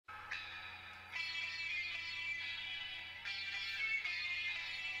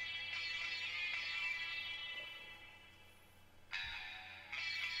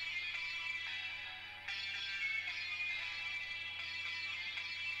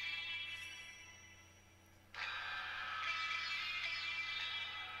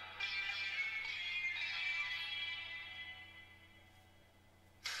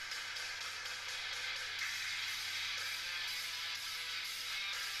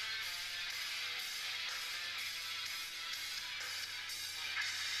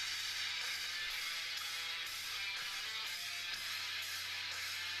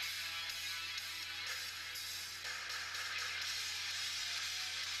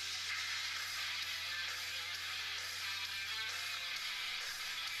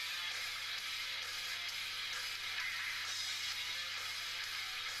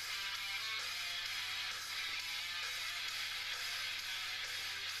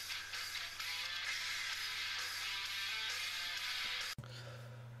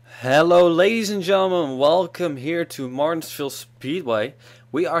Hello ladies and gentlemen, welcome here to Martinsville Speedway.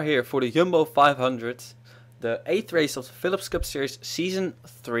 We are here for the Jumbo 500, the 8th race of the Phillips Cup Series Season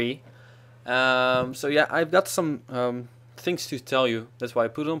 3. So yeah, I've got some things to tell you, that's why I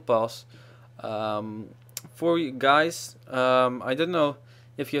put it on pause. For you guys, I don't know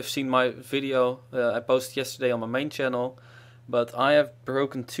if you have seen my video I posted yesterday on my main channel, but I have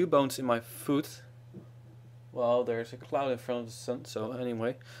broken 2 bones in my foot. Well, there's a cloud in front of the sun, so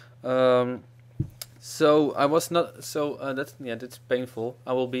anyway. So I was not, that's painful.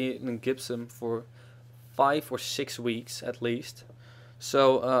 I will be in Gibson for 5 or 6 weeks at least.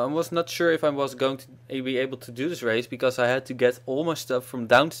 So I was not sure if I was going to be able to do this race because I had to get all my stuff from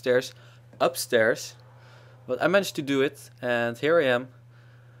downstairs upstairs. But I managed to do it, and here I am.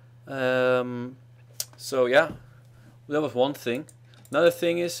 So yeah, that was one thing. Another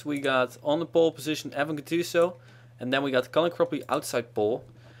thing is we got on the pole position Evan Gattuso, and then we got Colin Cropley outside pole.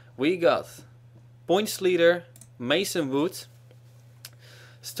 We got points leader Mason Wood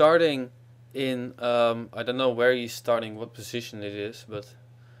starting in, I don't know where he's starting, what position it is, but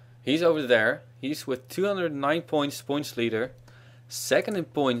he's over there. He's with 209 points, points leader. Second in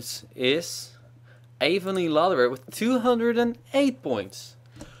points is Evenly Lauderer with 208 points.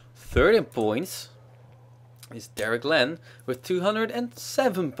 Third in points is Derek Glenn with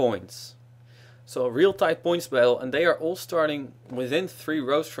 207 points. So a real tight points battle, and they are all starting within 3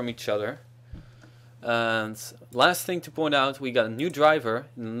 rows from each other. And last thing to point out, we got a new driver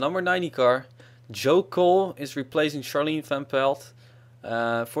in the number 90 car. Joe Cole is replacing Charlene Van Pelt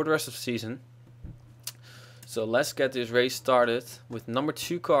for the rest of the season. So let's get this race started with number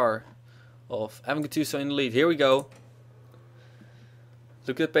 2 car of Evan Gattuso in the lead. Here we go.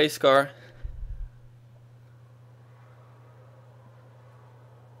 Look at the pace car.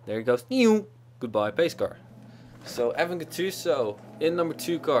 There he goes. Goodbye, pace car. So Evan Gattuso in number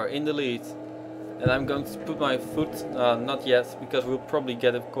 2 car in the lead. And I'm going to put my foot, not yet, because we'll probably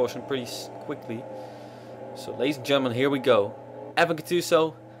get a caution pretty quickly. So ladies and gentlemen, here we go. Evan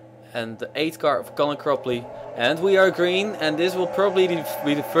Gattuso and the 8th car of Colin Cropley. And we are green, and this will probably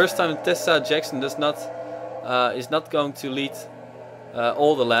be the first time that Tessa Jackson is not going to lead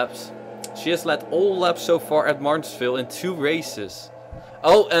all the laps. She has led all laps so far at Martinsville in 2 races.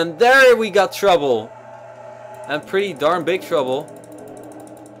 Oh, and there we got trouble. And pretty darn big trouble.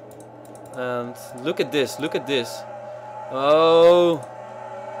 And look at this, look at this. Oh,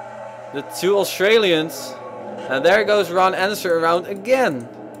 the 2 Australians. And there goes Ron Anderson around again.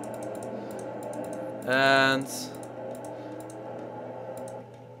 And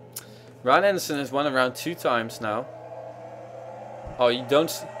Ron Anderson has won around 2 times now. Oh, you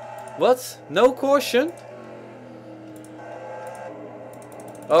don't... What? No caution?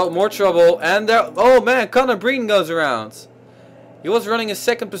 Oh, more trouble. And there... Oh man, Connor Breen goes around. He was running in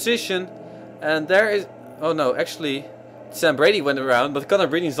 2nd position. And there is... Oh no, actually Sam Brady went around, but Connor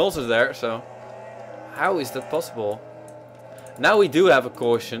Breen is also there, so... How is that possible? Now we do have a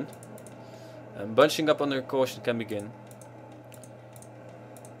caution. And bunching up under caution can begin.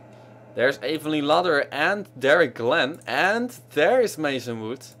 There's Evenly Lauderer and Derek Glenn. And there is Mason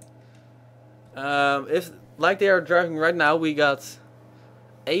Wood. If like they are driving right now, we got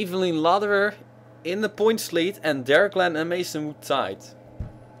Evenly Lauderer in the points lead and Derek Glenn and Mason Wood tied.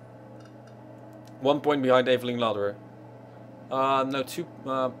 1 point behind Evenly Lauderer. No,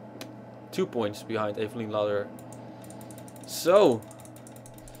 2 points behind Evenly Lauderer. So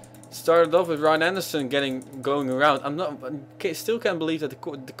started off with Ryan Anderson going around. Still can't believe that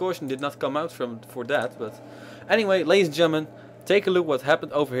the caution did not come out for that. But anyway, ladies and gentlemen, take a look what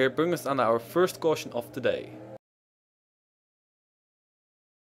happened over here. Bring us on our first caution of the day.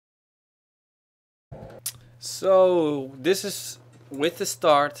 So this is with the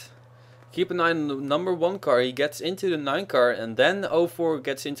start. Keep an eye on the number 1 car. He gets into the 9 car, and then the 04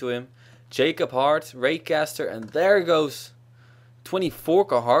 gets into him. Jacob Hart, Ray Caster, and there goes 24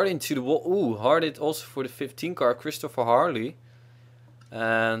 car hard into the wall. Ooh, hard it also for the 15 car, Christopher Harley.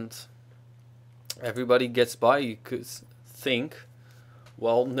 And everybody gets by, you could think.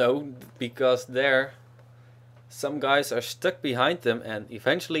 Well, no, because there some guys are stuck behind them, and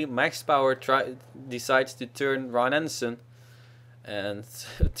eventually Max Power decides to turn Ron Anderson and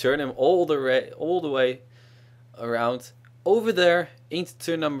turn him all the way around over there into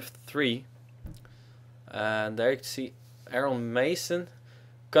turn number 3. And there you can see Aaron Mason.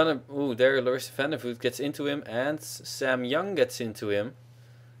 There Larissa Vandervoot gets into him, and Sam Young gets into him.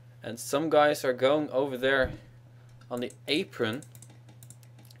 And some guys are going over there on the apron,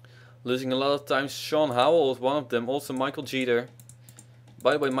 losing a lot of times. Sean Howell is one of them, also Michael Jeter.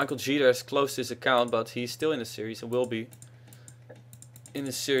 By the way, Michael Jeter has closed his account, but he's still in the series and will be. in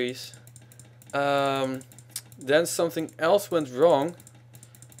the series. Then something else went wrong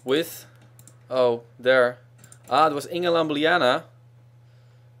with... Oh, there. It was Inge Lambliana.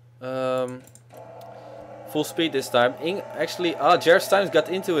 Full speed this time. Actually, Jared Stimes got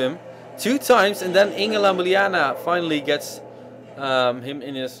into him 2 times, and then Inge Lambliana finally gets him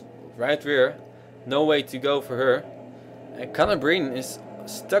in his right rear. No way to go for her. And Connor Breen is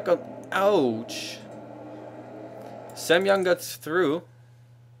stuck on... Ouch! Sam Young got through.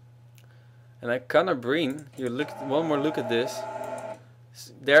 And then Connor Breen, you look, one more look at this.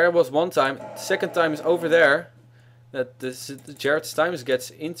 There was one time, second time is over there. That Jared Stimes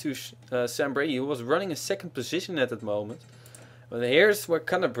gets into Sam Brady, who was running in second position at that moment. But here's where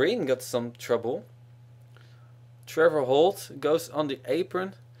Connor Breen got some trouble. Trevor Holt goes on the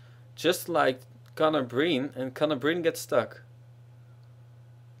apron, just like Connor Breen, and Connor Breen gets stuck.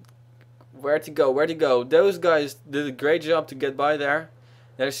 Where to go, where to go? Those guys did a great job to get by there.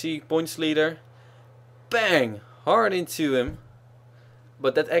 There's the points leader. Bang! Hard into him.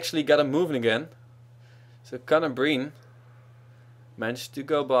 But that actually got him moving again. So Connor Breen managed to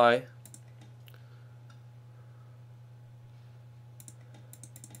go by.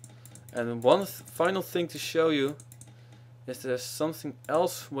 And one final thing to show you is there's something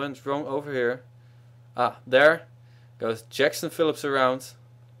else went wrong over here. There goes Jackson Phillips around.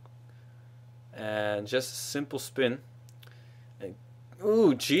 And just a simple spin. And,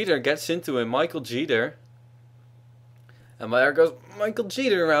 Jeter gets into him. Michael Jeter. And there goes Michael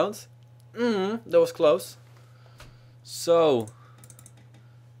Jeter around. That was close. So.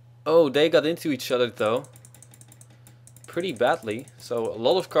 They got into each other though. Pretty badly. So a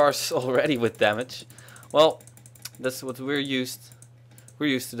lot of cars already with damage. Well, that's what we're used. We're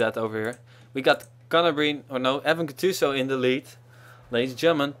used to that over here. We got Connor Breen, or no, Evan Gattuso in the lead. Ladies and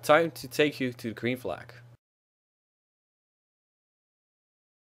gentlemen, time to take you to the green flag.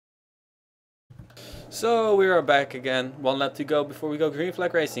 So we are back again. 1 lap to go before we go green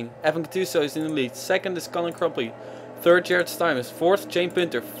flag racing. Evan Gattuso is in the lead. Second is Colin Crumpley. Third, Jared Stimes. Fourth, Jane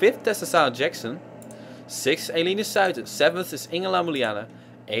Pinter. Fifth, Tessa Jackson. Sixth, Eline Suiten. Seventh is Inge Lambliana.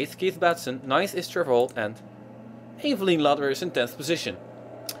 Eighth, Keith Batson. Ninth is Trevor Holt. And Evelyn Ladder is in 10th position.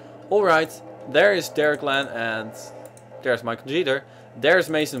 Alright, there is Derek Lan and there's Michael Jeter. There's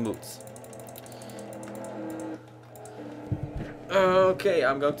Mason Woods. Okay,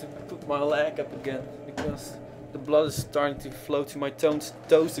 I'm going to put my leg up again because the blood is starting to flow to my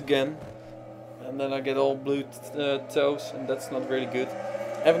toes again. And then I get all blue toes, and that's not really good.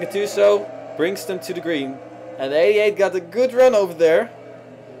 Evan Gattuso brings them to the green. And 88 got a good run over there.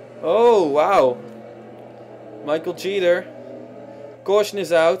 Oh, wow. Michael Jeter. Caution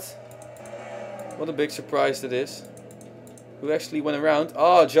is out. What a big surprise that is. Who actually went around?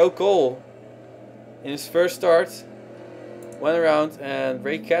 Joe Cole. In his first start. Went around, and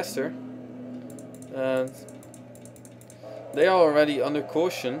Ray Castor. And they are already under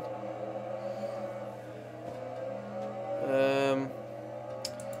caution.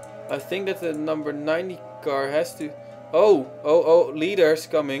 I think that the number 90 car has to... leader's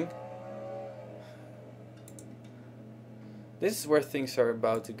coming. This is where things are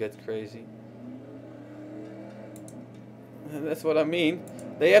about to get crazy. And that's what I mean.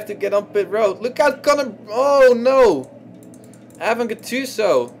 They have to get on pit road. Look out, Connor! Oh no! Evan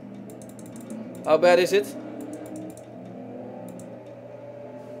Gattuso. How bad is it?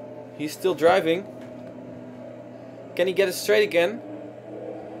 He's still driving. Can he get it straight again?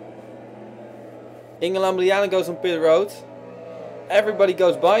 Inge Lambliana goes on pit road. Everybody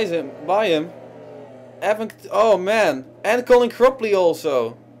goes by him. Oh man. And Colin Cropley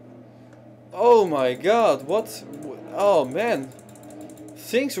also. Oh my god. What? Oh man.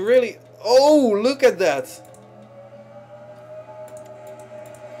 Things really... Oh, look at that.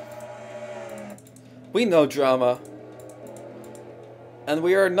 We know drama. And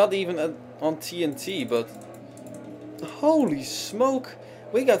we are not even on TNT, but... Holy smoke.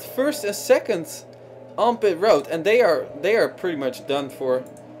 We got first and second on pit road, and they are pretty much done for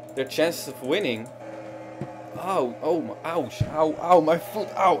their chances of winning. Ouch, ow, my foot,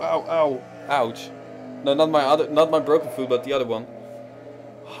 ow, ouch. No, not my broken foot, but the other one.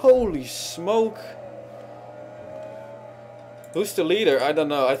 Holy smoke. Who's the leader? I don't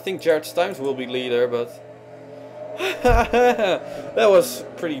know. I think Jared Stimes will be leader, but that was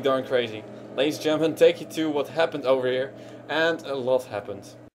pretty darn crazy. Ladies and gentlemen, take you to what happened over here, and a lot happened.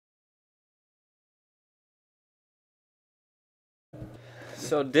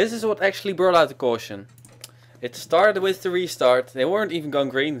 So this is what actually brought out the caution. It started with the restart. They weren't even going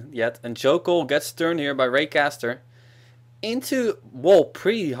green yet, and Joe Cole gets turned here by Ray Castor into wall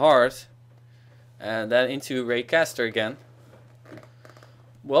pretty hard, and then into Ray Castor again.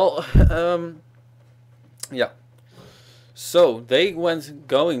 Well, yeah. So they went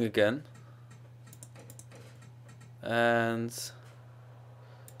going again, and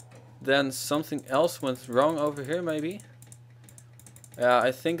then something else went wrong over here, maybe. Yeah,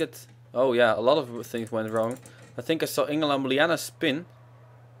 I think it. Oh yeah, a lot of things went wrong. I think I saw Ingela Moliana spin.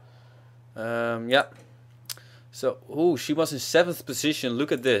 Yeah. So, ooh, she was in 7th position.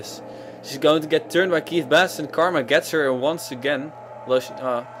 Look at this. She's going to get turned by Keith Bass, and Karma gets her once again.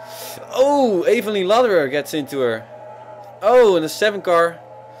 Oh, Evelyn Lauderer gets into her. Oh, in the 7 car.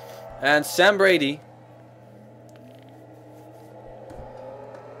 And Sam Brady.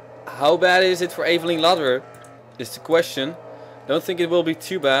 How bad is it for Evelyn Lauderer? Is the question. Don't think it will be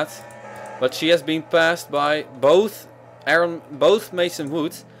too bad. But she has been passed by both Mason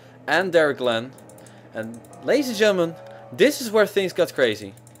Wood and Derek Glenn. And ladies and gentlemen, this is where things got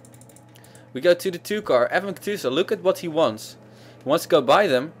crazy. We go to the 2 car, Evan Katusa. Look at what he wants. He wants to go by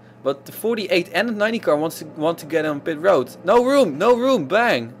them, but the 48 and the 90 car want to get on pit road. No room,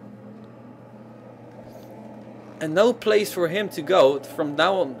 bang! And no place for him to go. From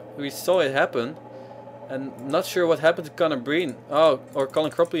now on, we saw it happen. And not sure what happened to Conor Breen. Oh, or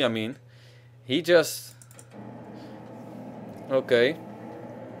Colin Cropley, I mean. He just... Okay.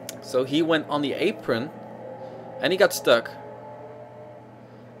 So he went on the apron and he got stuck.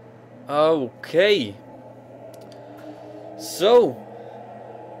 Okay. So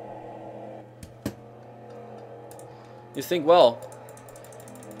you think, well,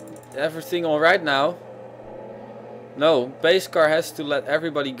 everything alright now? No, base car has to let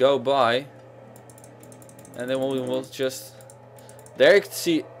everybody go by. And then we will just... There you can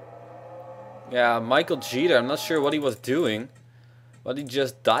see... Yeah, Michael Jeter, I'm not sure what he was doing. But he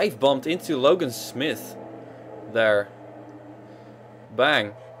just dive bombed into Logan Smith. There.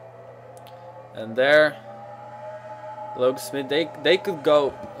 Bang. And there. Logan Smith, they could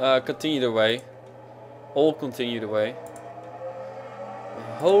go continue their way. All continue the way.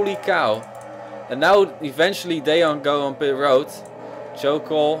 Holy cow. And now eventually they go on pit road. Joe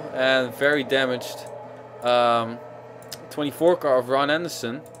Cole and very damaged 24 car of Ron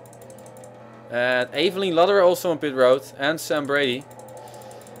Anderson. And Evelyn Lauderer also on pit road. And Sam Brady.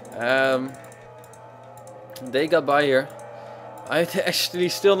 They got by here. I actually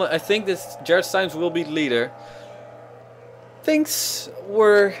still not, I think this Jared Stynes will be the leader. Things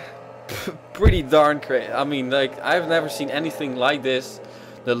were pretty darn crazy. I mean, like, I've never seen anything like this.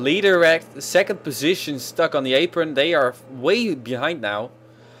 The leader wrecked, the 2nd position stuck on the apron. They are way behind now.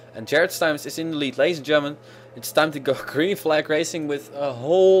 And Jared Stynes is in the lead. Ladies and gentlemen, it's time to go green flag racing with a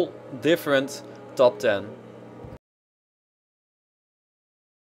whole different top 10.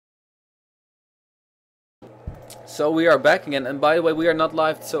 So we are back again, and by the way, we are not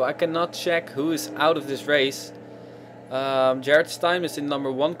live, so I cannot check who is out of this race. Jared Stein is in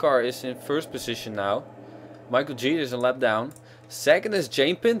number 1 car, is in 1st position now. Michael Jeter is a lap down. 2nd is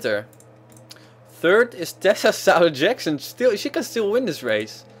Jane Pinter. 3rd is Tessa Sauer-Jackson. She can still win this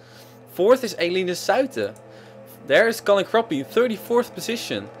race. 4th is Eline Suiten. There is Colin Croppy, 34th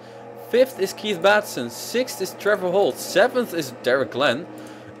position. 5th is Keith Batson. 6th is Trevor Holt. 7th is Derek Glenn.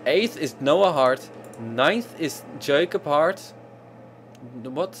 8th is Noah Hart. 9th is Jacob Hart.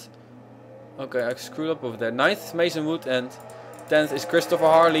 What? Okay, I screwed up over there. 9th is Mason Wood and 10th is Christopher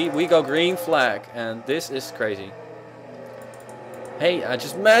Harley. We go green flag and this is crazy. Hey, I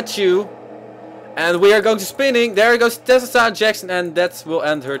just met you. And we are going to spinning. There goes Tessa Jackson and that will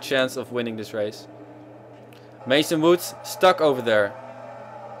end her chance of winning this race. Mason Woods stuck over there.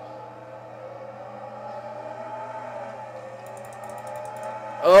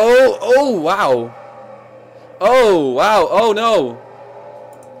 Oh wow. Oh wow, oh no.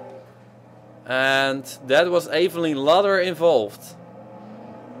 And that was Evelyn Lauderer involved.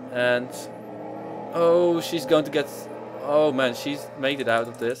 And oh, she's going to get, oh man, she's made it out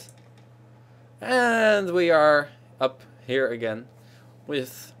of this. And we are up here again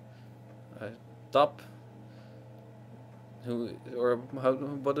with top, who, or how,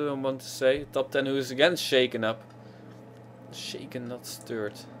 what do I want to say? Top 10 who is again shaken up. Shaken, not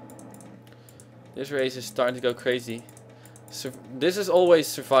stirred. This race is starting to go crazy. This is always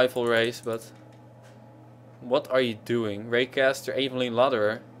survival race, but what are you doing? Raycaster, Evelyn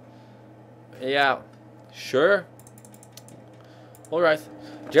Lauderer. Yeah, sure. Alright,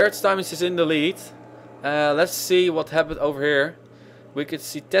 Jared Stymons is in the lead. Let's see what happened over here. We could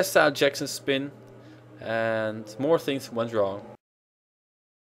see Tessa Jackson spin and more things went wrong.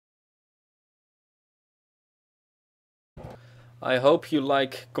 I hope you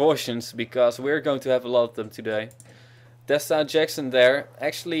like cautions because we're going to have a lot of them today. Tessa Jackson there.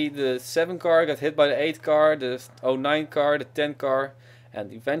 Actually the 7 car got hit by the 8 car, the 09 car, the 10 car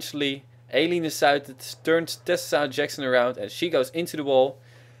And eventually, Aileen decided to turn Tessa Jackson around and she goes into the wall.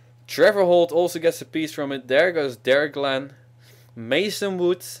 Trevor Holt also gets a piece from it. There goes Derek Glenn. Mason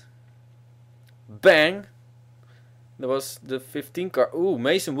Wood. Bang. That was the 15 car. Ooh,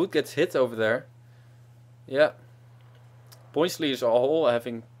 Mason Wood gets hit over there. Yeah. Points leaders are all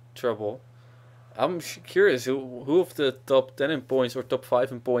having trouble. I'm curious who of the top 10 in points or top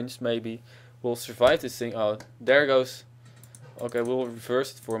 5 in points maybe will survive this thing. Oh, there goes. Okay, we'll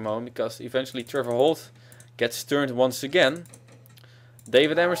reverse it for a moment because eventually Trevor Holt gets turned once again.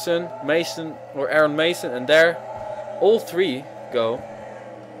 David Emerson, Mason, or Aaron Mason, and there all three go.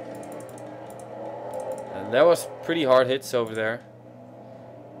 And that was pretty hard hits over there.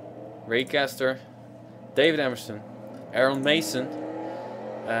 Raycaster, David Emerson, Aaron Mason,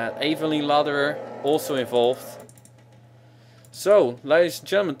 and Evelyn Lauderer also involved. So, ladies and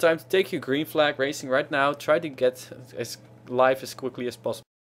gentlemen, time to take you green flag racing right now. Try to get as live as quickly as possible.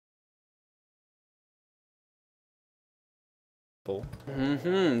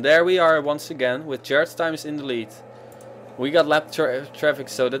 There we are once again with Jared Stimes in the lead. We got lap traffic,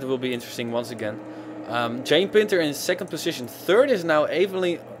 so that will be interesting once again. Jane Pinter in second position. Third is now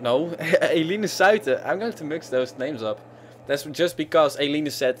Eline Suiten. I'm going to mix those names up. That's just because Eline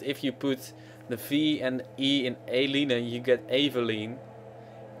said if you put the V and E in Eline, you get Eveline.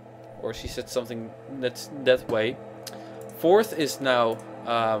 Or she said something that's that way. Fourth is now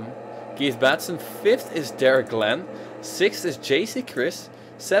Keith Batson. Fifth is Derek Glenn. Sixth is JC Chris.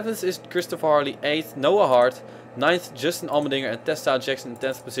 Seventh is Christopher Harley. Eighth, Noah Hart. Ninth, Justin Almendinger and Tessa Jackson in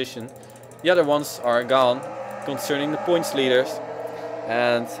 10th position. The other ones are gone concerning the points leaders.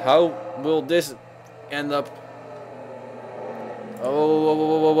 And how will this end up?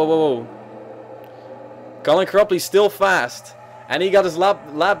 Oh. Colin Cropley's still fast. And he got his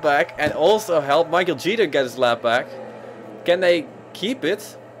lap back and also helped Michael Jeter get his lap back. Can they keep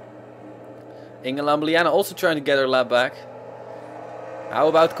it? Inge Lambliana also trying to get her lap back. How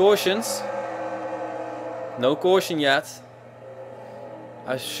about cautions? No caution yet.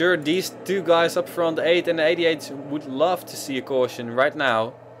 I'm sure these two guys up front, the 8 and the 88, would love to see a caution right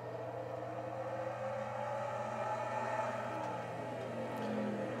now.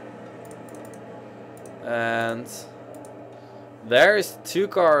 And there is the 2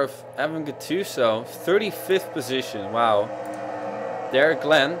 car of Evan Gattuso, 35th position. Wow. Derek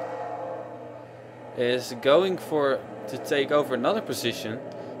Glenn is going to take over another position.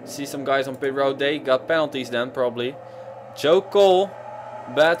 See some guys on pit road. They got penalties then probably. Joe Cole,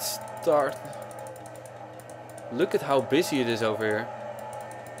 bad start. Look at how busy it is over here.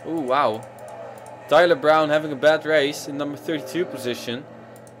 Ooh, wow. Tyler Brown having a bad race in number 32 position.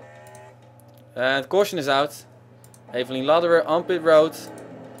 And caution is out. Evelyn Lauderer on pit road.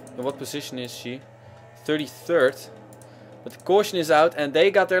 In what position is she? 33rd. But the caution is out and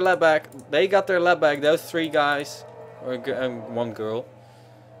they got their lap back. They got their lap back, those 3 guys. Or 1 girl.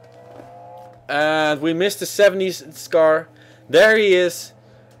 And we missed the 70s car. There he is.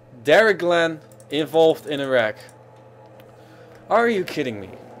 Derek Glenn involved in a wreck. Are you kidding me?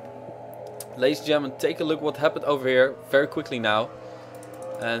 Ladies and gentlemen, take a look what happened over here very quickly now.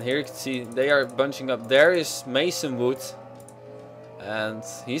 And here you can see they are bunching up. There is Mason Wood. And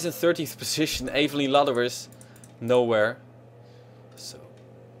he's in 30th position. Evelyn Lauderers nowhere. So,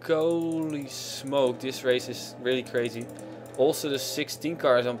 holy smoke, this race is really crazy. Also the 16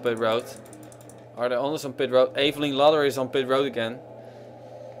 cars on pit road. Are there others on pit road? Evelyn Lauderer is on pit road again.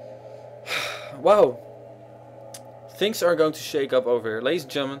 Wow. Things are going to shake up over here. Ladies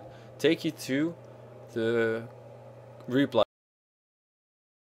and gentlemen, take you to the replay.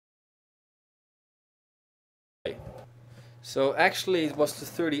 So actually it was the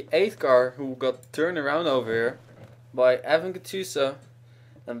 38th car who got turned around over here by Evan Gattuso.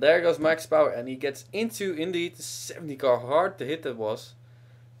 And there goes Max Power and he gets into indeed the 70 car. Hard to hit that was.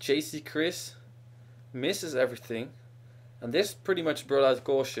 JC Chris misses everything. And this pretty much brought out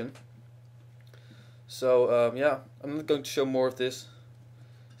caution. So yeah, I'm not going to show more of this.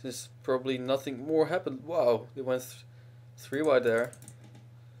 Since probably nothing more happened. Wow, they went 3 wide there.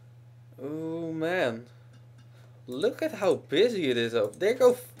 Oh man. Look at how busy it is over. They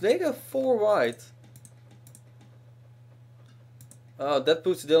go 4 wide. Oh, that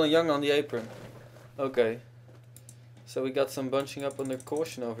puts Dylan Young on the apron. Okay. So we got some bunching up under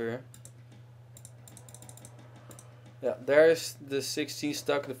caution over here. Yeah, there's the 16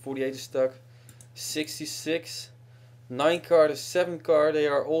 stuck, the 48 is stuck. 66. 9 car, the 7 car, they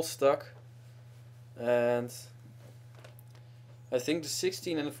are all stuck. And I think the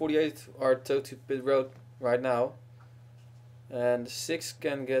 16 and the 48 are towed to pit road right now. And the 6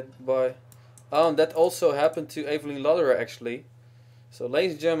 can get by. Oh, and that also happened to Evelyn Lauderer actually. So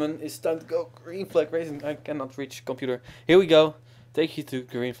ladies and gentlemen, it's time to go green flag racing. I cannot reach computer. Here we go. Take you to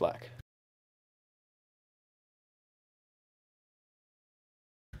green flag.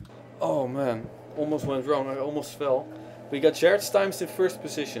 Oh man, almost went wrong. I almost fell. We got Jared Stimes in first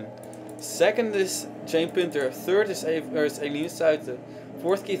position. Second is Jane Pinter. Third is Eileen Suiten.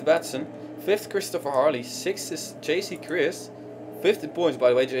 Fourth Keith Batson. Fifth Christopher Harley. Sixth is JC Chris. 50 points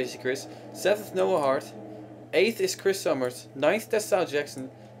by the way, JC Chris. Seventh Noah Hart. Eighth is Chris Summers. Ninth Tessa Jackson.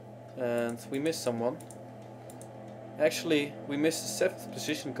 And we missed someone. Actually, we missed the 7th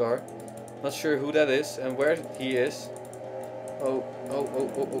position car. Not sure who that is and where he is. Oh.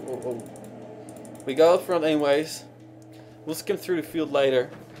 We got out front anyways. We'll skim through the field later.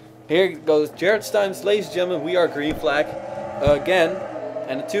 Here goes Jared Stimes, ladies and gentlemen. We are green flag again.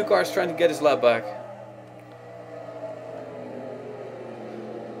 And the 2 cars trying to get his lap back.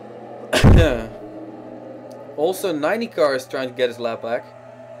 Also 90 cars trying to get his lap back.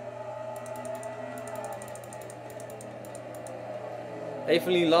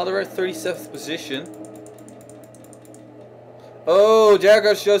 Evelyn Lauderer, 37th position. Oh, there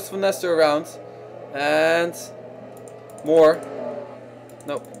goes Joseph Van Nester around. And more.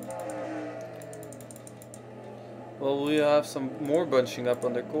 Nope. Well, we have some more bunching up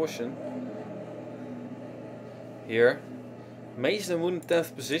under caution. Here. Mason Wood in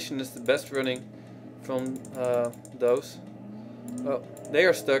 10th position is the best running from those. Oh, they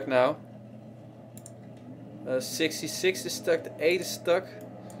are stuck now. 66 is stuck, the 8 is stuck.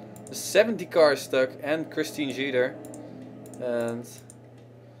 The 70 car is stuck and Christine Jeter. And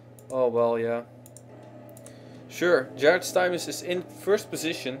oh well, yeah. Sure, Jared Stimes is in first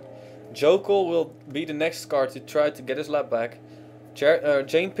position. Joe Cole will be the next car to try to get his lap back.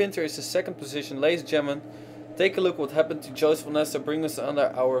 Jane Pinter is in second position. Ladies and gentlemen, take a look what happened to Joseph Van Nester, bring us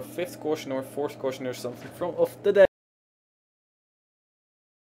under our 5th caution or 4th caution or something of the day.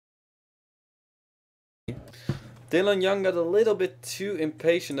 Dylan Young got a little bit too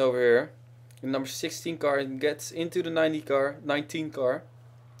impatient over here. The number 16 car and gets into the 19 car.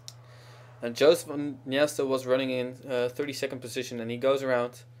 And Joseph Van Nester was running in 32nd position and he goes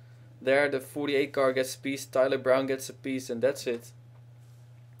around. There the 48 car gets a piece, Tyler Brown gets a piece and that's it.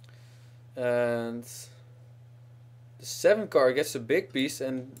 And the 7 car gets a big piece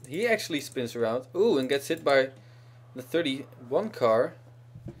and he actually spins around. Ooh, and gets hit by the 31 car.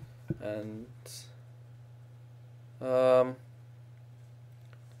 And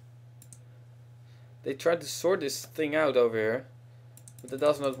they tried to sort this thing out over here, but it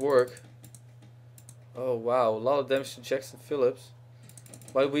does not work. Oh wow, a lot of damage to Jackson Phillips.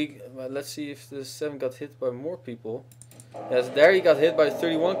 But let's see if the 7 got hit by more people. Yes, there he got hit by the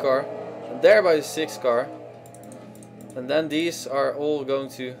 31 car, and there by the 6 car. And then these are all going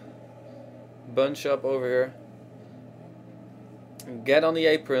to bunch up over here and get on the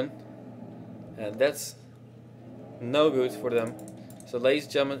apron, and that's no good for them. So ladies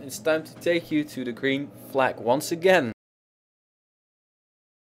and gentlemen, it's time to take you to the green flag once again.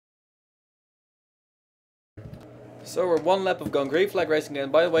 So we're 1 lap of going green flag racing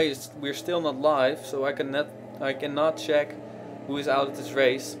again. By the way, we're still not live, so I cannot check who is out of this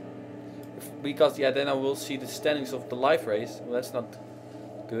race. Because yeah, then I will see the standings of the live race. Well, that's not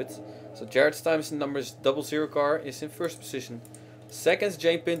good. So Jared Stimes in numbers 00 car is in first position. Second is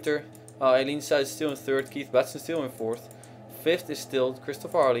Jane Pinter. Eileen Suiten is still in third. Keith Batson still in fourth. Fifth is still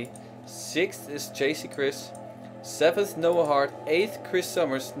Christopher Harley. Sixth is JC Chris. Seventh Noah Hart. Eighth Chris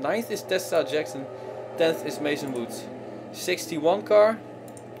Summers. Ninth is Tessa Jackson. 10th is Mason Woods. 61 car,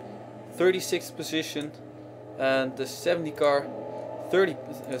 36th position, and the 70 car,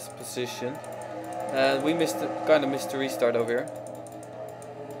 30th position. And we kind of missed the restart over here.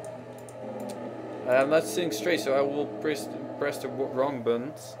 I'm not sitting straight, so I will press the wrong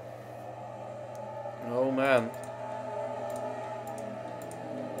buttons. Oh man.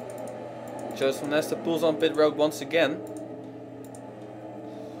 Joseph Van Nester pulls on pit road once again.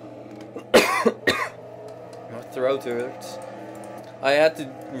 My throat hurts. I had to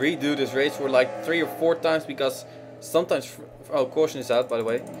redo this race for like 3 or 4 times because sometimes caution is out, by the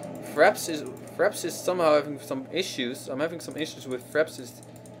way. Fraps is somehow having some issues. I'm having some issues with Fraps. It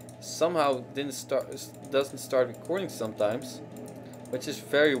somehow doesn't start recording sometimes, which is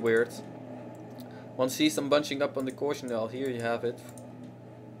very weird. Want to see some bunching up on the caution? Well, here you have it.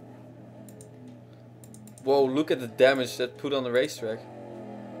 Whoa, look at the damage that put on the racetrack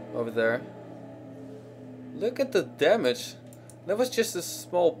over there. Look at the damage. That was just a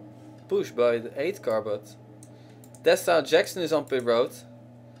small push by the 8 car, but Tessa Jackson is on pit road.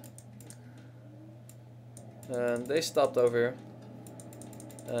 And they stopped over here.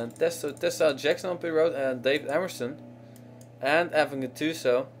 And Tessa Jackson on pit road and Dave Emerson and having a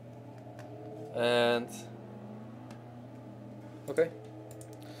Tuso. And okay,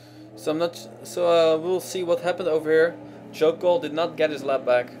 so I'm not. So we'll see what happened over here. Joe Cole did not get his lap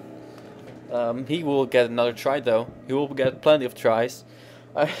back. He will get another try though. He will get plenty of tries.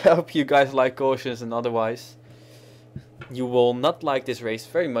 I hope you guys like cautions, and otherwise you will not like this race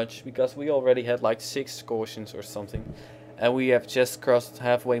very much, because we already had like 6 cautions or something, and we have just crossed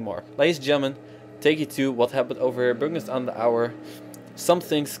halfway mark. Ladies and gentlemen, take you to what happened over here, bring us on our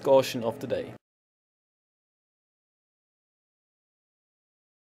something's caution of the day.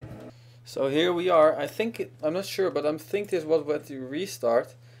 So here we are. I'm not sure, but I think this was what the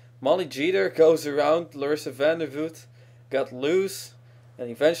restart. Molly Jeter goes around, Larissa Vandervoot got loose, and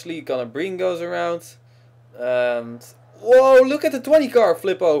eventually Gunnar Breen goes around. And whoa, look at the 20 car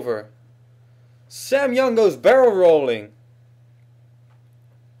flip over. Sam Young goes barrel rolling.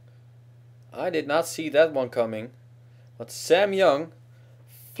 I did not see that one coming, but Sam Young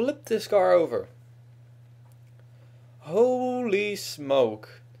flipped this car over. Holy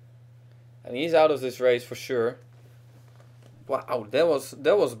smoke. And he's out of this race for sure. Wow, that was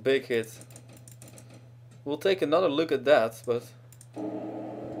a big hit. We'll take another look at that, but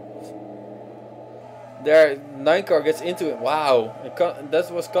there, 9 car gets into it. Wow,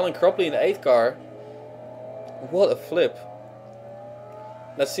 that was Colin Cropley in the 8 car. What a flip.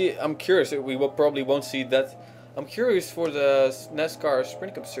 Let's see, I'm curious, we probably won't see that. I'm curious for the NASCAR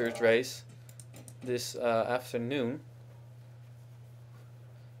Sprint Cup Series race this afternoon.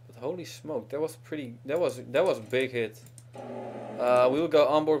 Holy smoke, that was a big hit. We will go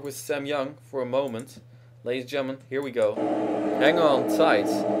on board with Sam Young for a moment. Ladies and gentlemen, here we go. Hang on tight.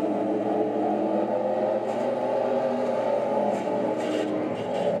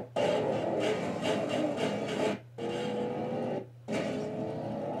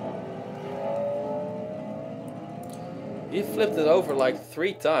 He flipped it over like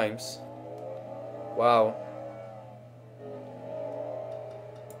 3 times. Wow.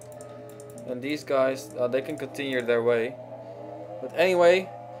 And these guys, they can continue their way. But anyway,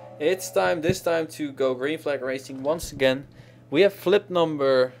 it's this time to go green flag racing once again. We have flip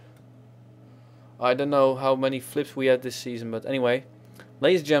number, I don't know how many flips we had this season, but anyway,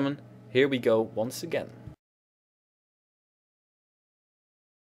 ladies and gentlemen, here we go once again.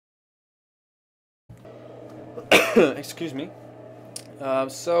 Excuse me.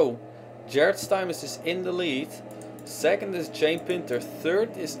 So, Jared Stuyvesant is in the lead. Second is Jane Pinter.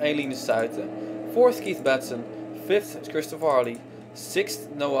 Third is Aileen Suiten. Fourth, Keith Batson. Fifth, Christopher Harley. Sixth,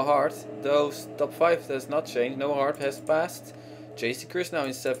 Noah Hart. Those top 5 has not changed. Noah Hart has passed. JC Chris now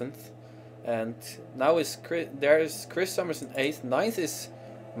in 7th. And now there is Chris Summers in 8th. 9th is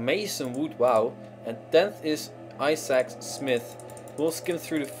Mason Wood. Wow. And 10th is Isaac Smith. We'll skim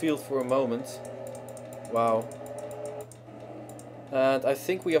through the field for a moment. Wow. And I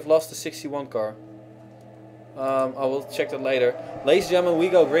think we have lost the 61 car. I will check that later. Ladies and gentlemen, we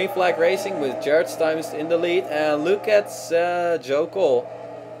go green flag racing with Jared Stuyvesant in the lead. And look at Joe Cole.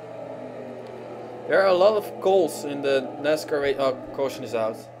 There are a lot of calls in the NASCAR race. Oh, caution is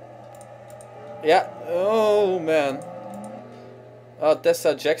out. Yeah. Oh, man.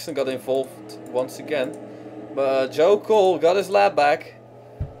 Tessa Jackson got involved once again. But Joe Cole got his lap back.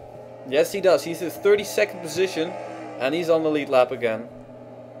 Yes, he does. He's in 32nd position. And he's on the lead lap again.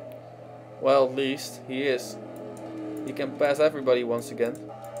 Well, at least he is. He can pass everybody once again.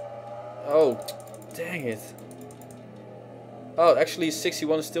 Oh, dang it. Oh, actually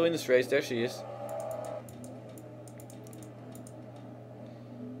 61 is still in this race. There she is.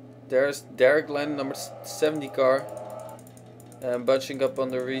 There's Derek Glenn, number 70 car. And bunching up on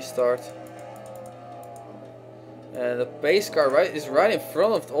the restart. And the pace car is right in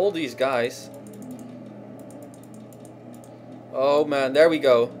front of all these guys. Oh man, there we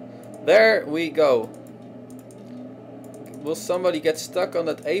go. There we go. Will somebody get stuck on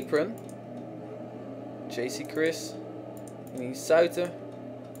that apron? JC Chris. Aileen Suiten.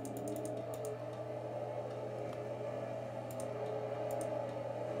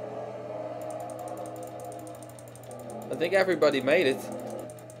 I think everybody made it.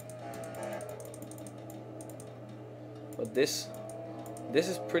 But this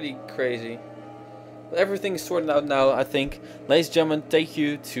is pretty crazy. But everything is sorted out now, I think. Ladies and gentlemen, take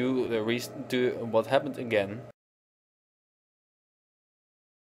you to what happened again.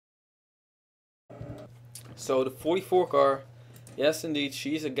 So the 44 car, yes indeed,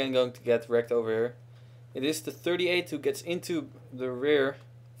 she's again going to get wrecked over here. It is the 38 who gets into the rear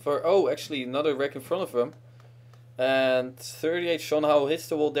for, oh, actually another wreck in front of him. And 38 Sean Howell hits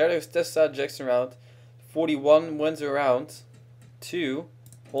the wall. There's Tessa Jackson around. 41 went around. 2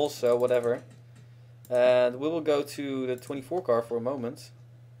 also, whatever. And we will go to the 24 car for a moment.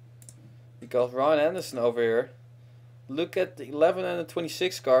 Because Ryan Anderson over here. Look at the 11 and the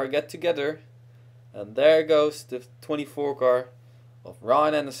 26 car get together. And there goes the 24 car of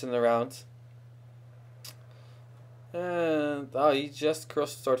Ryan Anderson around. And he just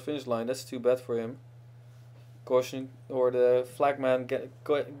crossed the start finish line. That's too bad for him. Caution, or the flagman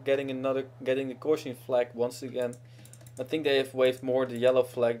getting the caution flag once again. I think they have waved more the yellow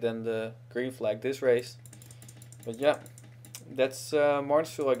flag than the green flag this race. But yeah, that's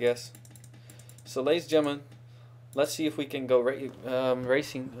Martinsville, I guess. So ladies and gentlemen, let's see if we can go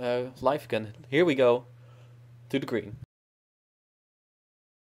racing live again. Here we go to the green.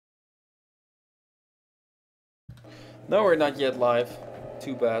 No, we're not yet live.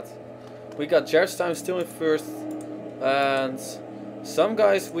 Too bad. We got Jared's time still in first, and some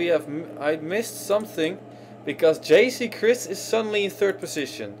guys I missed something because JC Chris is suddenly in third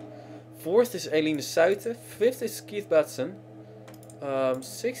position. Fourth is Eline Suiten. Fifth is Keith Batson.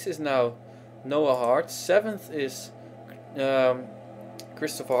 Sixth is now Noah Hart. Seventh is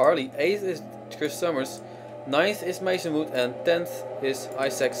Christopher Harley. Eighth is Chris Summers. Ninth is Mason Wood, and 10th is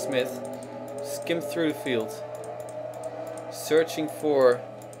Isaac Smith. Skimmed through the field, searching for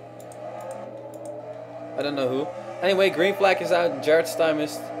I don't know who. Anyway, green flag is out. Jared's time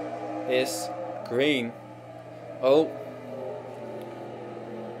is green. Oh.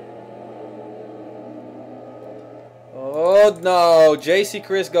 Oh no, JC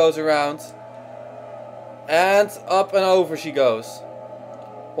Chris goes around. And up and over she goes.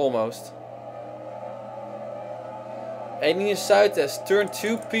 Almost. Eline Suiten has turned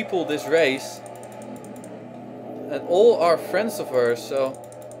 2 people this race. And all are friends of hers, so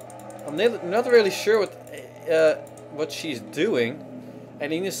I'm not really sure what she's doing.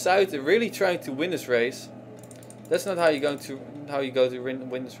 Eline Suiten really trying to win this race. That's not how you go to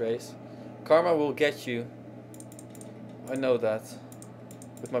win this race. Karma will get you. I know that.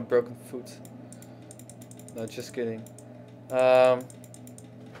 With my broken foot. No, just kidding.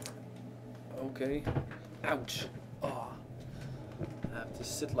 Okay. Ouch. Oh. I have to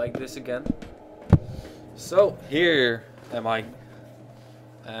sit like this again. So here am I.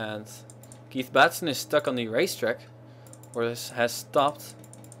 And Keith Batson is stuck on the racetrack. Or has stopped.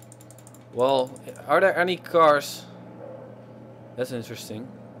 Well, are there any cars? That's interesting.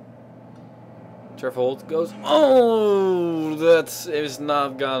 Trevor Holt goes. Oh, that is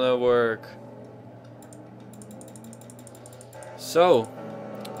not gonna work. So,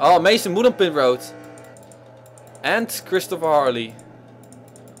 Mason Wood on pit road. And Christopher Harley.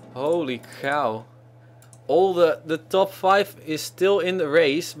 Holy cow. All the top 5 is still in the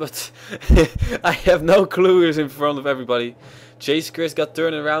race, but I have no clue who's in front of everybody. Chase Chris got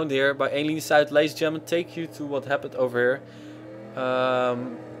turned around here by Eline Suiten. Ladies and gentlemen, take you to what happened over here.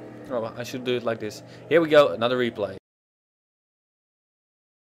 Oh, I should do it like this. Here we go, another replay.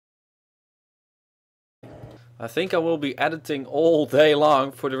 I think I will be editing all day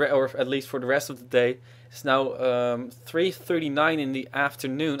long for or at least for the rest of the day. It's now 3:39 in the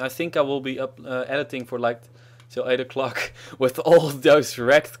afternoon. I think I will be editing for like till 8 o'clock with all those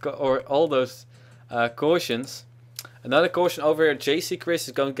wrecked or all those cautions. Another caution over here. JC Chris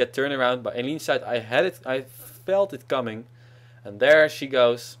is going to get turned around by Eline Suiten. I felt it coming, and there she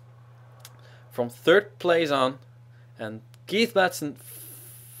goes from third place on, and Keith Batson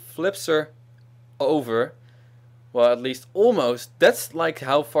flips her over. Well, at least almost. That's like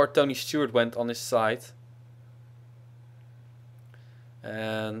how far Tony Stewart went on his side.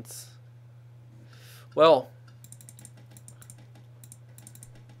 And well,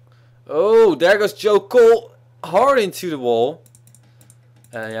 oh, there goes Joe Cole hard into the wall.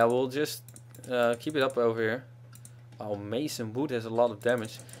 And yeah, we'll just keep it up over here. Oh, Mason Wood has a lot of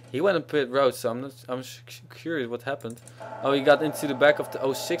damage. He went on pit road, so I'm curious what happened. Oh, he got into the back of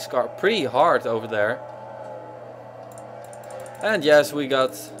the 06 car pretty hard over there. And yes, we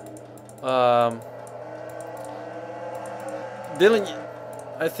got Dylan.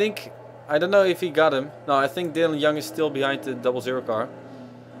 I don't know if he got him. No, I think Dylan Young is still behind the 00 car.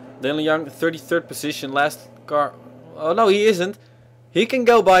 Dylan Young, 33rd position, last car. Oh no, he isn't. He can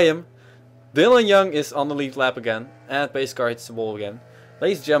go by him. Dylan Young is on the lead lap again, and pace car hits the wall again.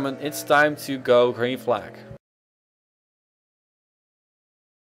 Ladies and gentlemen, it's time to go green flag.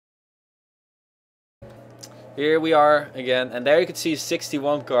 Here we are again, and there you can see a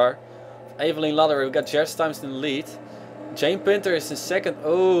 61 car. Evelyn Lutterer, we got Jared Stimes in the lead. Jane Pinter is in second.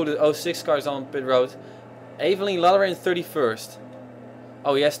 Oh, the 06 car is on pit road. Evelyn Lutterer in 31st.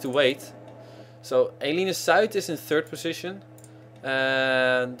 Oh, he has to wait. So Eline Suiten is in 3rd position.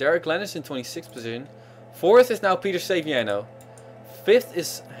 And Derek Lennis in 26th position. 4th is now Peter Saviano. 5th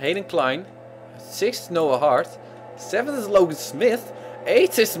is Hayden Klein. 6th Noah Hart. 7th is Logan Smith.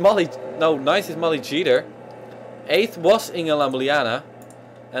 8th is ninth is Molly Jeter. 8th was Inge Lambliana.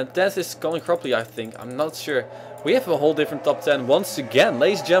 And 10th is Colin Cropley, I think. I'm not sure. We have a whole different top 10 once again.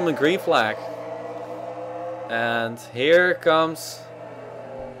 Ladies and gentlemen, green flag. And here comes...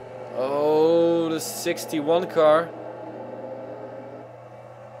 oh, the 61 car.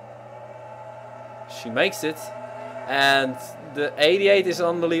 She makes it. And the 88 is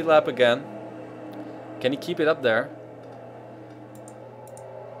on the lead lap again. Can he keep it up there?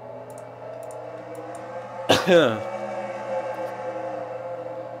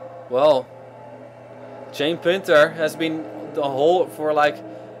 Well, Jane Pinter has been the whole for like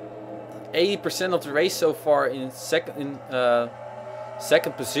 80% of the race so far in second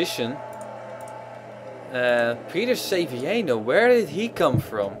position. Peter Saviano, where did he come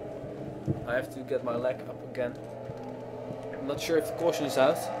from? I have to get my leg up again. I'm not sure if the caution is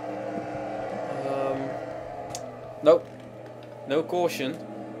out. Nope, no caution.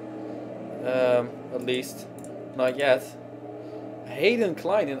 At least, not yet. Hayden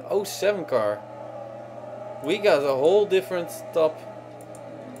Klein in 07 car. We got a whole different top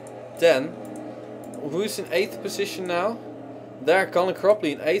 10. Who's in 8th position now? There, Colin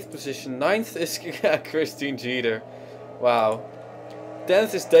Cropley in 8th position. 9th is Christine Jeter. Wow.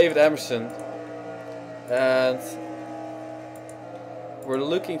 10th is David Emerson. And we're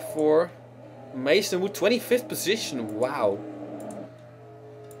looking for Mason Wood, 25th position. Wow.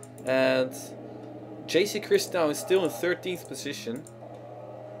 And JC Christown is still in 13th position.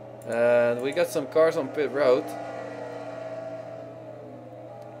 And we got some cars on pit road.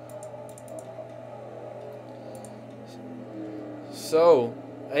 So,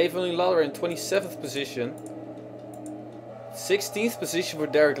 Evelyn Lauder in 27th position. 16th position for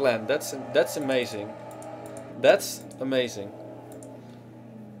Derek Land. That's amazing. That's amazing.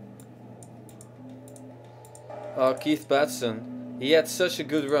 Keith Batson. He had such a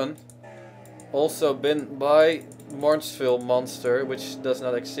good run. Also been by Martinsville Monster, which does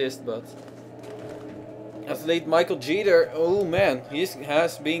not exist, but athlete Michael Jeter, oh man, he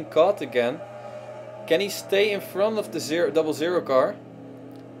has been caught again. Can he stay in front of the 000 car?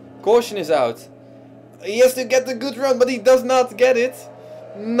 Caution is out. He has to get the good run, but he does not get it.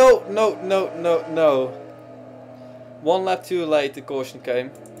 No. One lap too late the caution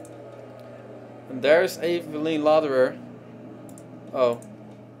came. And there's Evelyn Lauderer. Oh.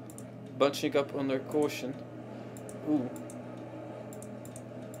 Bunching up under caution. Ooh.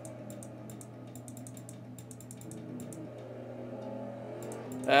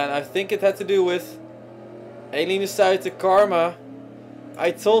 And I think it had to do with Aileen decided to karma.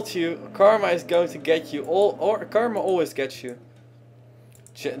 I told you, karma is going to get you. Karma always gets you.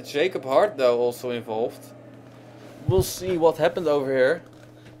 Jacob Hart though also involved. We'll see what happened over here.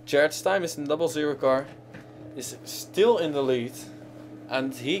 Jared Stein is in 000 car. Is still in the lead.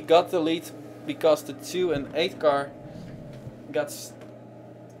 And he got the lead because the 2 and 8 car got...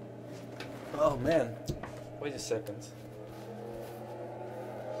 oh man. Wait a second.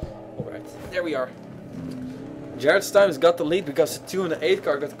 Alright, there we are. Jared Stein got the lead because the 2 and the 8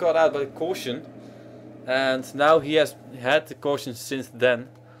 car got caught out by the caution. And now he has had the caution since then.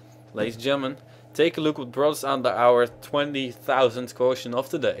 Ladies and gentlemen, take a look what brought us under our 20,000th caution of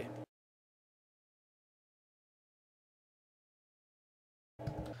the day.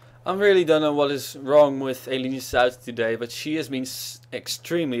 I really don't know what is wrong with Aileen South today, but she has been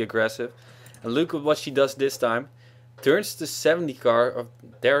extremely aggressive. And look at what she does this time. Turns the 70 car of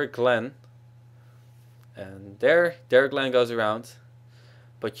Derek Glenn. And there, Derek Glenn goes around.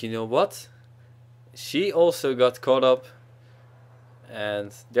 But you know what? She also got caught up.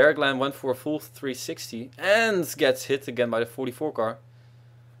 And Derek Glenn went for a full 360 and gets hit again by the 44 car.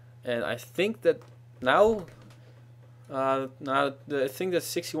 And I think that now... I think that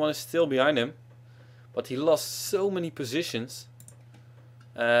 61 is still behind him, but he lost so many positions.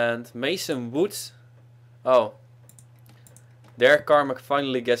 And Mason Woods, oh, there Carmack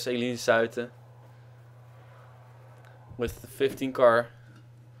finally gets Aileen Suiten with the 15 car.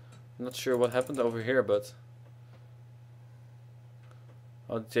 I'm not sure what happened over here, but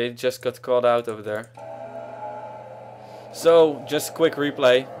oh, they just got caught out over there. So just a quick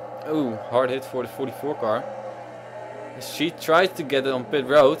replay. Ooh, hard hit for the 44 car. She tried to get it on pit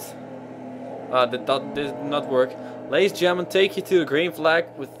road. That did not work. Ladies and gentlemen, take you to the green flag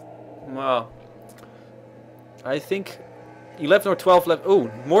with... I think 11 or 12 left.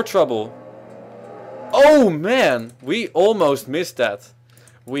 Oh, more trouble. Oh man, we almost missed that.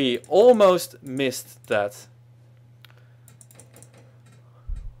 We almost missed that.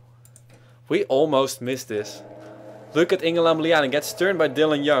 We almost missed this. Look at Inge Lambliana, gets turned by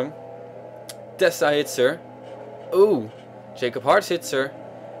Dylan Young. Tessa hits her. Ooh, Jacob Hart hits her.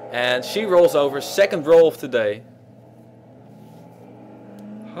 And she rolls over. Second roll of the day.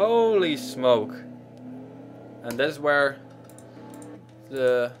 Holy smoke. And that is where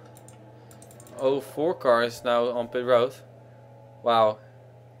the 04 car is now on pit road. Wow.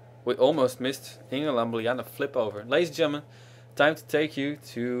 We almost missed Inge Lambliana flip over. Ladies and gentlemen, time to take you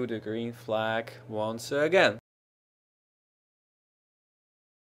to the green flag once again.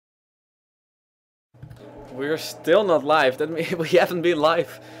 We're still not live. That means we haven't been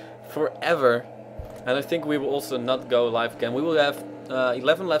live forever. And I think we will also not go live again. We will have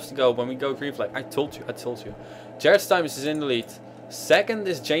 11 laps to go when we go green flag. I told you. Jared Stuyvesant is in the lead. Second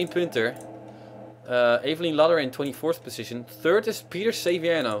is Jane Pinter. Evelyn Lauder in 24th position. Third is Peter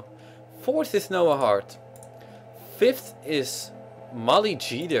Saviano. Fourth is Noah Hart. Fifth is Molly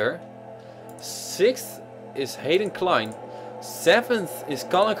Jeter. Sixth is Hayden Klein. Seventh is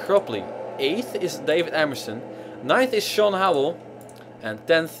Colin Cropley. Eighth is David Emerson. Ninth is Sean Howell. And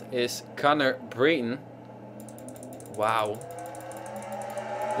 10th is Connor Breton. Wow.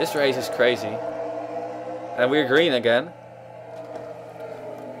 This race is crazy. And we're green again.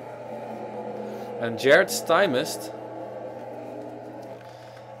 And Jared Stuyvesant.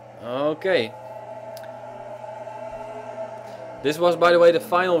 Okay. This was, by the way, the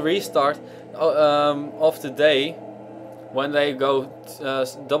final restart of the day. When they go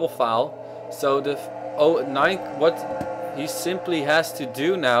double file. So the 09, what he simply has to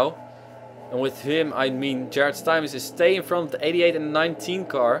do now, and with him I mean Jared Stuyvesant, is stay in front of the 88 and 19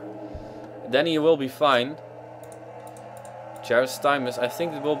 car. Then he will be fine. Jared Stuyvesant, I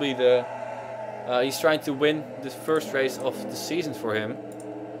think it will be the... he's trying to win the first race of the season for him.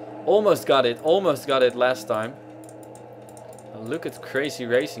 Almost got it last time. Look at crazy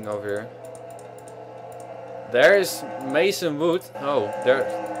racing over here. There is Mason Wood. Oh, there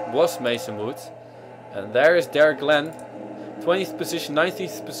was Mason Wood. And there is Derek Glenn. 20th position,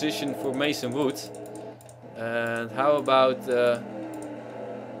 19th position for Mason Wood. And how about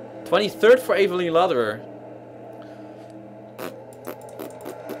 23rd for Evelyn Lauderer.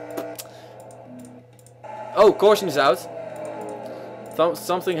 Oh, caution is out.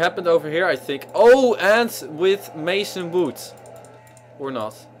 Something happened over here, I think. Oh, and with Mason Wood. Or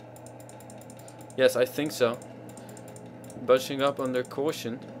not. Yes, I think so. Bunching up under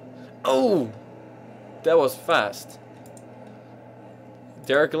caution. Oh! That was fast.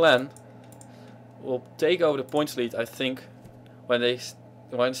 Derek Glenn will take over the points lead, I think, when it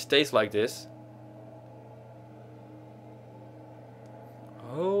stays like this.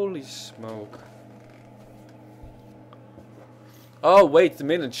 Holy smoke. Oh, wait a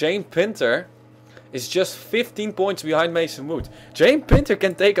minute. Jane Pinter is just 15 points behind Mason Wood. Jane Pinter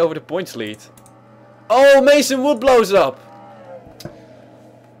can take over the points lead. Oh, Mason Wood blows up.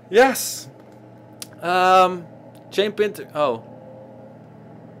 Yes. Jane Pinter. Oh.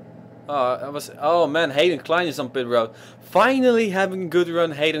 Oh man, Hayden Klein is on pit road. Finally having a good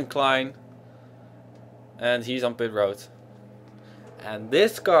run, Hayden Klein. And he's on pit road. And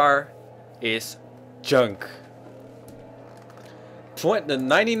this car is junk. The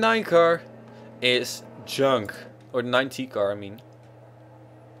 99 car is junk. Or the 90 car, I mean.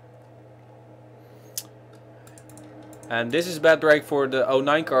 And this is a bad break for the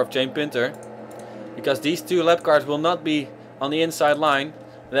 09 car of Jane Pinter. Because these two lap cars will not be on the inside line.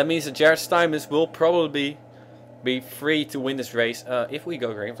 And that means that Jared Stuyvesant will probably be free to win this race. If we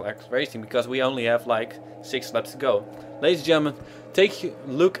go green flag racing. Because we only have like 6 laps to go. Ladies and gentlemen, take a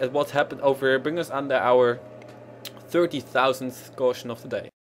look at what happened over here. Bring us under our 30,000th caution of the day.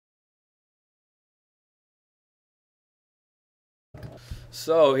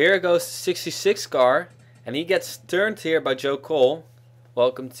 So here goes the 66 car. And he gets turned here by Joe Cole.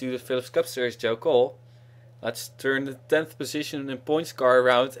 Welcome to the Phillips Cup Series, Joe Cole. Let's turn the 10th position in points car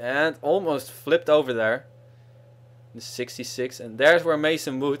around. And almost flipped over there. The 66. And there's where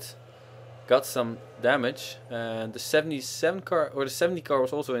Mason Wood got some damage. And the 77 car, or the 70 car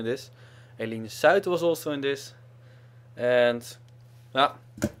was also in this. Eline Zuid was also in this. And that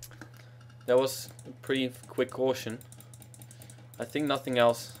was a pretty quick caution. I think nothing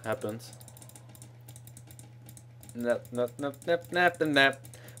else happened. Nap.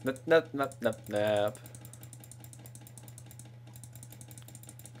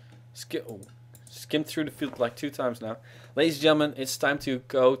 Skimmed through the field like 2 times now. Ladies and gentlemen, it's time to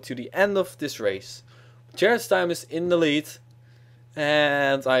go to the end of this race. Jared Stuyvesant is in the lead.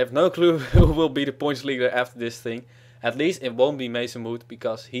 And I have no clue who will be the points leader after this thing. At least it won't be Mason Wood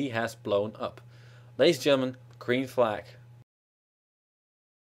because he has blown up. Ladies and gentlemen, green flag.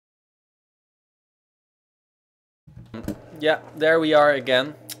 Yeah, there we are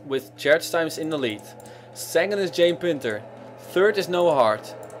again. with Jared Stuyvesant in the lead. Second is Jane Pinter. Third is Noah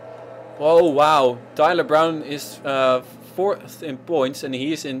Hart. Oh wow, Tyler Brown is 4th in points and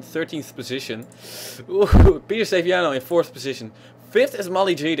he is in 13th position. Ooh, Peter Saviano in 4th position. 5th is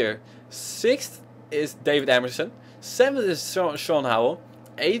Molly Jeter. 6th is David Emerson. 7th is Sean Howell.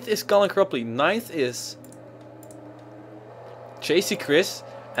 8th is Colin Cropley. 9th is JC Chris.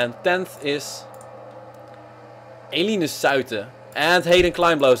 And 10th is Eline Suiten. And Hayden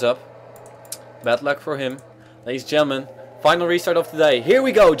Klein blows up. Bad luck for him. Ladies and gentlemen, final restart of the day. Here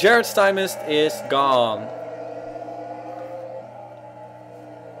we go. Jared Stuyvesant is gone.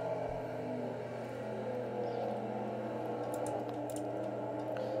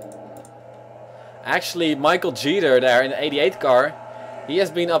 Actually, Michael Jeter there in the 88 car, he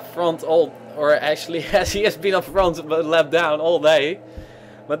has been up front he has been up front but lap down all day.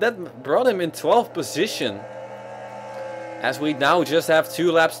 But that brought him in 12th position. As we now just have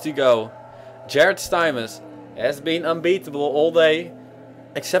 2 laps to go. Jared Stuyvesant has been unbeatable all day,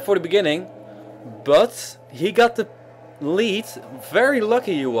 except for the beginning. But he got the lead. Very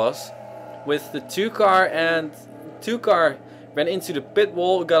lucky he was. With the 2 car and 2 car ran into the pit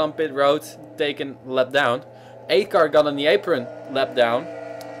wall, got on pit road, taken lap down. 8 car got on the apron, lap down.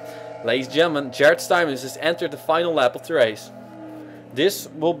 Ladies and gentlemen, Jared Stuyvesant has entered the final lap of the race. This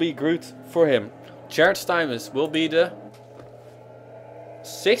will be good for him. Jared Stuyvesant will be the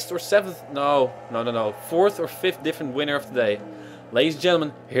 6th or 7th, no, 4th or 5th different winner of the day. Ladies and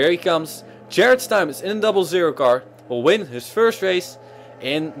gentlemen, here he comes. Jared Stuyvesant in a 00 car will win his first race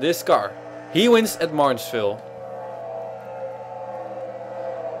in this car. He wins at Martinsville.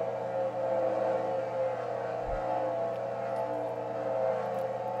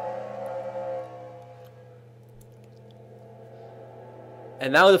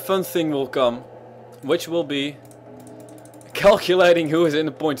 And now the fun thing will come, which will be calculating who is in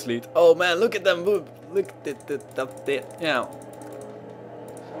the points lead. Oh man, look at them move. Look at that. Yeah.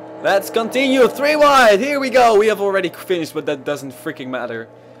 Let's continue. 3 wide. Here we go. We have already finished, but that doesn't freaking matter.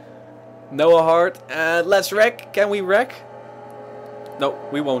 Noah Hart. And let's wreck. Can we wreck? No,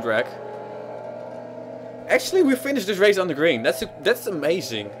 we won't wreck. Actually, we finished this race on the green. That's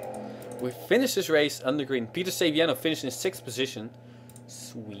amazing. We finished this race on the green. Peter Saviano finished in 6th position.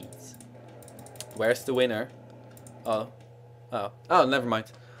 Sweet. Where's the winner? Oh, never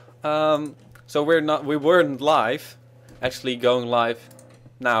mind. So we weren't live. Actually going live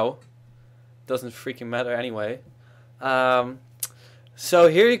now. Doesn't freaking matter anyway. So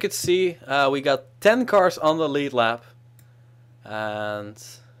here you could see we got 10 cars on the lead lap. And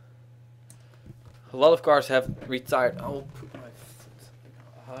a lot of cars have retired. I'll put my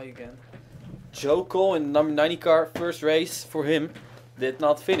foot high again. Joe Cole in the number 90 car, first race for him. Did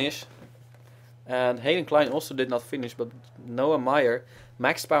not finish. And Hayden Klein also did not finish, but Noah Meyer,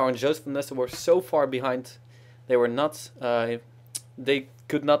 Max Power and Joseph Van Nessa were so far behind. They were not, they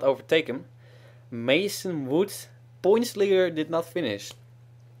could not overtake him. Mason Wood, points leader, did not finish.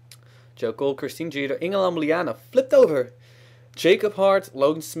 Joe Cole, Christine Jeter, Ingelam Liana flipped over. Jacob Hart,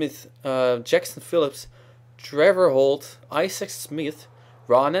 Logan Smith, Jackson Phillips, Trevor Holt, Isaac Smith,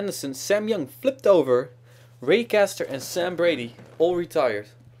 Ron Anderson, Sam Young flipped over. Ray Caster and Sam Brady all retired.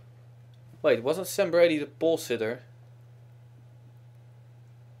 Wait, wasn't Sam Brady the pole sitter?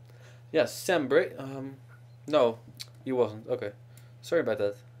 Yes, Sam Brady. No, he wasn't. Okay, sorry about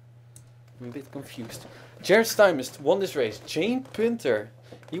that. I'm a bit confused. Jared Stuyvesant won this race. Jane Pinter,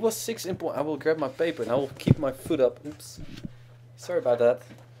 he was 6th in points. I will grab my paper and I will keep my foot up. Oops, sorry about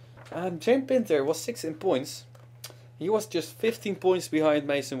that. Jane Pinter was 6th in points. He was just 15 points behind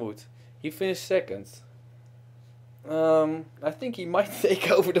Mason Wood. He finished 2nd. I think he might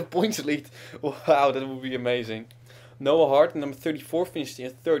take over the points lead. Wow, that would be amazing. Noah Hart, number 34, finished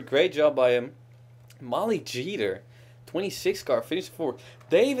in 3rd. Great job by him. Molly Jeter, 26 car, finished 4th.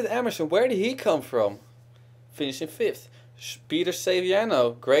 David Emerson, where did he come from? Finished in 5th. Peter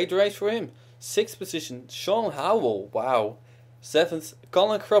Saviano, great race for him. 6th position. Sean Howell, wow. 7th.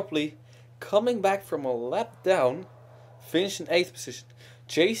 Colin Cropley, coming back from a lap down, finished in 8th position.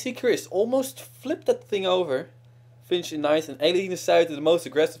 JC Chris almost flipped that thing over. Finished in 9th, and Eline Suiten, the most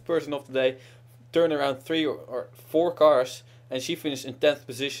aggressive person of the day, turned around 3 or 4 cars, and she finished in 10th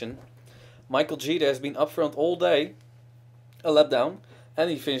position. Michael Jeter has been up front all day, a lap down, and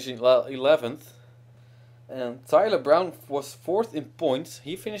he finished in 11th. And Tyler Brown was 4th in points.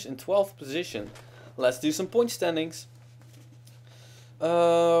 He finished in 12th position. Let's do some point standings.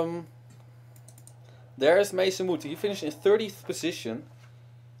 There is Mason Wood. He finished in 30th position.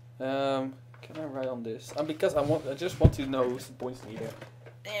 Can I write on this? Because I just want to know who's the points leader.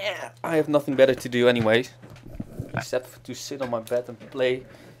 I have nothing better to do anyway, except to sit on my bed and play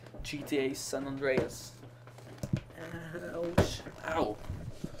GTA San Andreas. Ouch. Ow.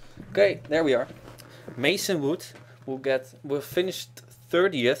 Okay, there we are. Mason Wood will finish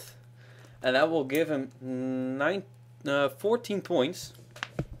 30th, and that will give him 14 points.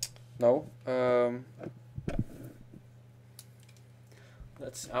 No,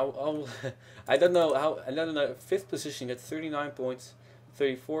 that's I don't know. 5th position gets 39 points,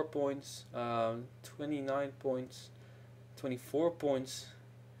 34 points, 29 points, 24 points,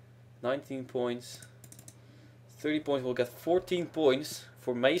 19 points, 30 points. Will get 14 points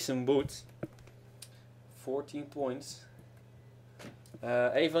for Mason Wood. 14 points.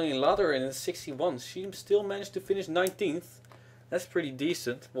 Evelyn Ladder in 61. She still managed to finish 19th. That's pretty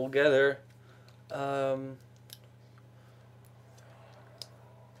decent. We'll get her.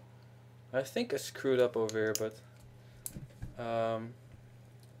 I think I screwed up over here, but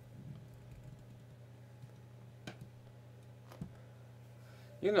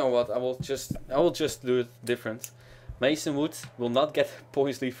you know what? I will just do it different. Mason Wood will not get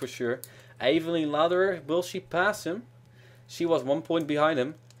points lead for sure. Evelyn Ladder, will she pass him? She was 1 point behind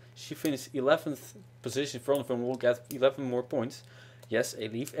him. She finished 11th position in front of him. Will get 11 more points. Yes,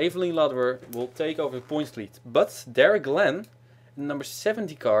 Evelyn Ladder will take over the points lead. But Derek Glenn, number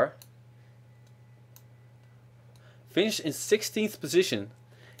 70 car, finished in 16th position.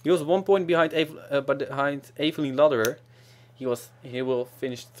 He was 1 point behind Evelyn Ladder. He will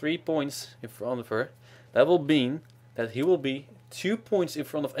finish 3 points in front of her. That will mean that he will be 2 points in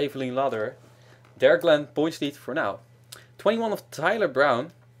front of Evelyn Ladder. Derek Glenn points lead for now. 21 of Tyler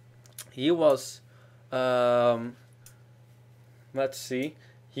Brown. He was let's see.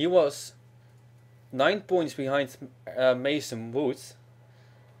 He was 9 points behind Mason Wood.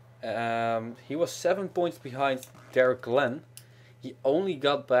 He was 7 points behind Derek Glenn. He only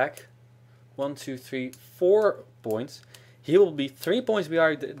got back 4 points. He will be 3 points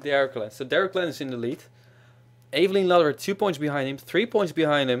behind Derek Glenn. So Derek Glenn is in the lead. Evelyn Ladder 2 points behind him. 3 points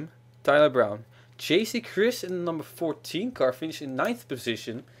behind him, Tyler Brown. JC Chris in the number 14 car finished in 9th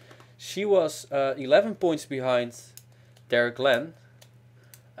position. She was 11 points behind Derek Glenn.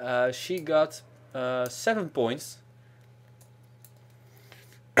 She got 7 points.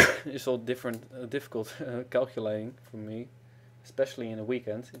 It's all difficult calculating for me, especially in the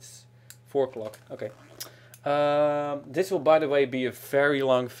weekend. It's 4 o'clock. Okay. This will, by the way, be a very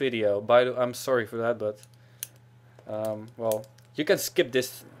long video. I'm sorry for that, but well, you can skip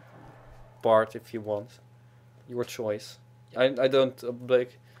this part if you want. Your choice. I don't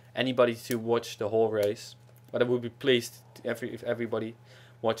oblige anybody to watch the whole race, but I would be pleased if everybody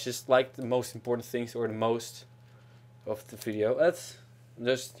watches like the most important things or the most of the video. That's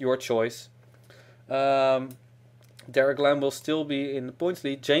just your choice. Derek Glenn will still be in the points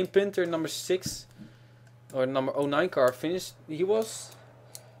lead. Jane Pinter, number 6 or number 09 car, finished. He was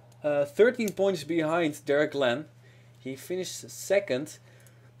 13 points behind Derek Glenn. He finished 2nd.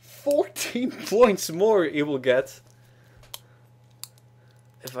 14 points more he will get,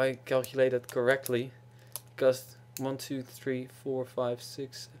 if I calculate it correctly, because 1, 2, 3, 4, 5,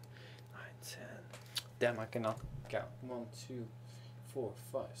 6, 9, 10. Damn, I cannot count. 1, 2, 4,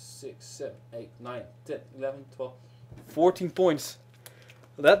 5, 6, 7, 8, 9, 10, 11, 12, 14 points.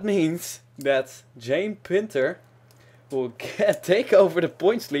 That means that Jane Pinter will take over the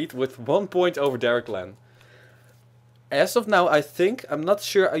points lead with 1 point over Derek Glenn. As of now, I think, I'm not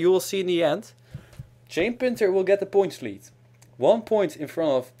sure, you will see in the end, Jane Pinter will get the points lead. 1 point in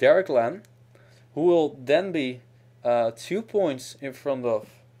front of Derek Glenn, who will then be 2 points in front of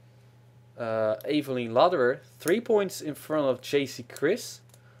Evelyn Ladder, 3 points in front of JC Chris,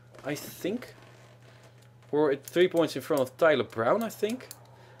 I think. Or 3 points in front of Tyler Brown, I think.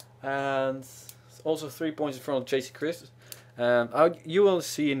 And also 3 points in front of JC Chris. You will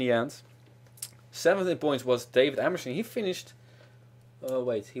see in the end. 17 points was David Emerson. He finished...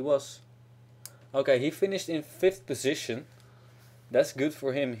 he finished in 5th position. That's good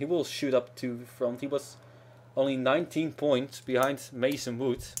for him. He will shoot up to the front. He was only 19 points behind Mason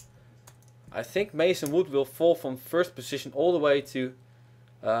Wood. I think Mason Wood will fall from 1st position all the way to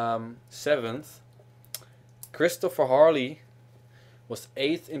 7th. Christopher Harley was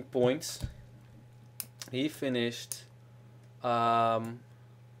 8th in points. He finished...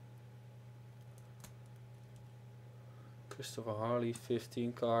 Christopher Harley,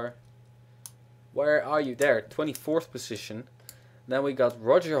 15 car. Where are you? There, 24th position. Then we got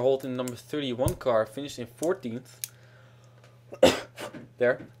Roger Holt in number 31 car, finished in 14th.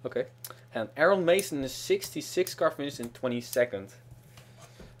 There, okay. And Aaron Mason in the 66 car, finished in 22nd.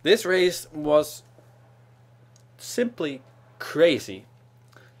 This race was simply crazy.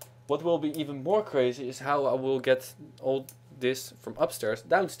 What will be even more crazy is how I will get all this from upstairs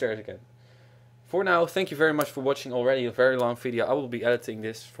downstairs again. For now, thank you very much for watching already a very long video. I will be editing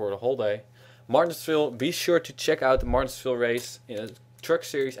this for the whole day. Martinsville, be sure to check out the Martinsville race, truck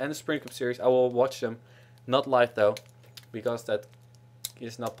series and the Sprint Cup series. I will watch them, not live though, because that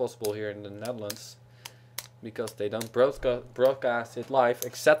is not possible here in the Netherlands. Because they don't broadcast it live,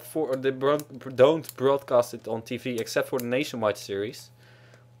 except for, or they don't broadcast it on TV, except for the nationwide series,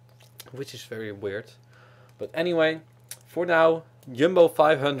 which is very weird. But anyway, for now, Jumbo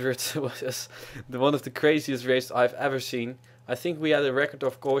 500 was one of the craziest races I've ever seen. I think we had a record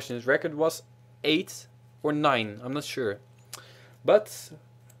of cautions. Record was 8 or 9, I'm not sure. But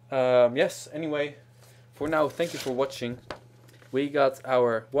yes, anyway, for now, thank you for watching. We got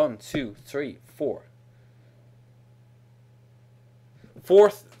our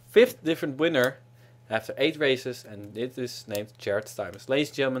 5th different winner after 8 races, and it is named Jared Stuyvesant. Ladies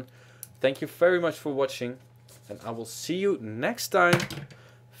and gentlemen, thank you very much for watching, and I will see you next time.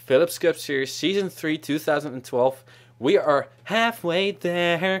 Phillips Cup Series Season 3 2012. We are halfway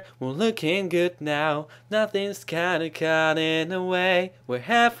there, we're looking good now. Nothing's kinda got in the way, we're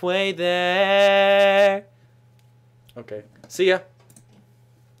halfway there. Okay, see ya.